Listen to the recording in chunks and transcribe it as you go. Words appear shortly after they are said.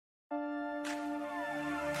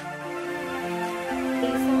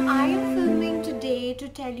today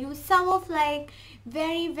to tell you some of like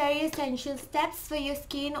very essential steps for your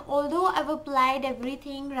skin. Although I've applied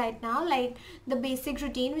everything right now, like the basic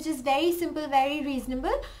routine, which is very simple, very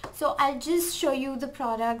reasonable. So I'll just show you the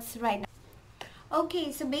products right now.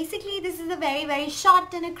 Okay, so basically this is a very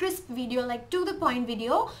short and a crisp video, like to the point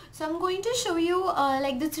video. So I'm going to show you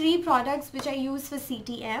like the 3 products which I use for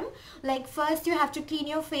CTM. Like first you have to clean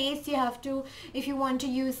your face. You have to, if you want to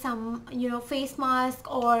use some face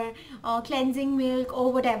mask or cleansing milk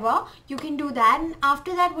or whatever, you can do that. And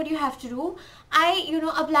after that, what you have to do, I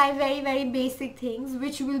apply very basic things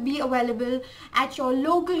which will be available at your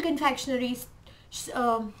local confectionery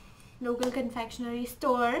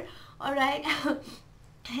store. Alright.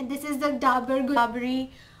 And this is the Dabur Gulabari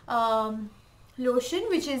lotion,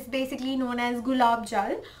 which is basically known as Gulab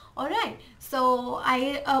Jal. Alright, so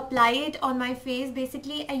I apply it on my face.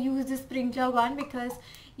 Basically I use the sprinkler one because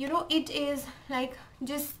it is like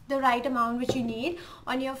just the right amount which you need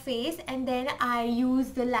on your face. And then I use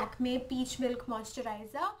the Lakme Peach Milk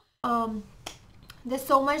Moisturizer. There's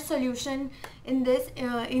so much solution in this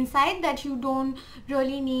inside that you don't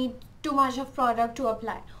really need too much of product to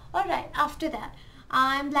apply. Alright, after that,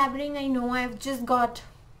 I'm blabbering. I know I've just got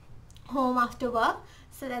home after work,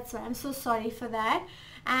 so that's why I'm so sorry for that.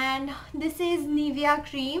 And this is Nivea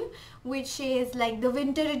cream, which is like the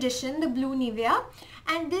winter edition, the blue Nivea.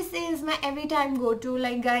 And this is my every time go-to.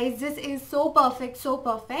 Like guys, this is so perfect.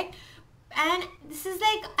 And this is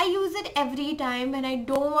like, I use it every time when I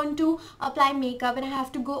don't want to apply makeup and I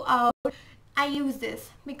have to go out. I use this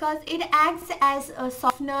because it acts as a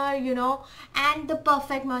softener, and the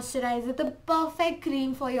perfect moisturizer. The perfect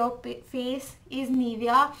cream for your face is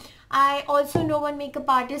Nivea. I also know one makeup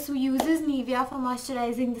artist who uses Nivea for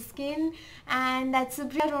moisturizing the skin, and that's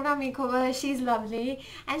Supriya Rona Makeover. She's lovely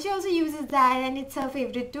and she also uses that, and it's her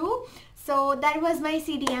favorite too. So that was my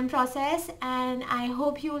CTM process, and I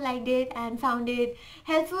hope you liked it and found it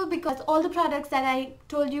helpful, because all the products that I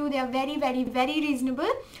told you, they are very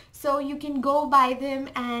reasonable. So you can go buy them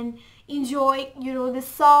and enjoy, the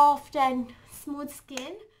soft and smooth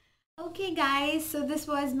skin. Okay guys, so this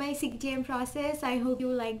was my CTM process. I hope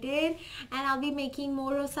you liked it, and I'll be making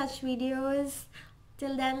more of such videos.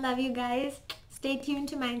 Till then, love you guys. Stay tuned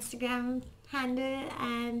to my Instagram handle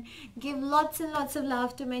and give lots and lots of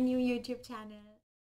love to my new YouTube channel.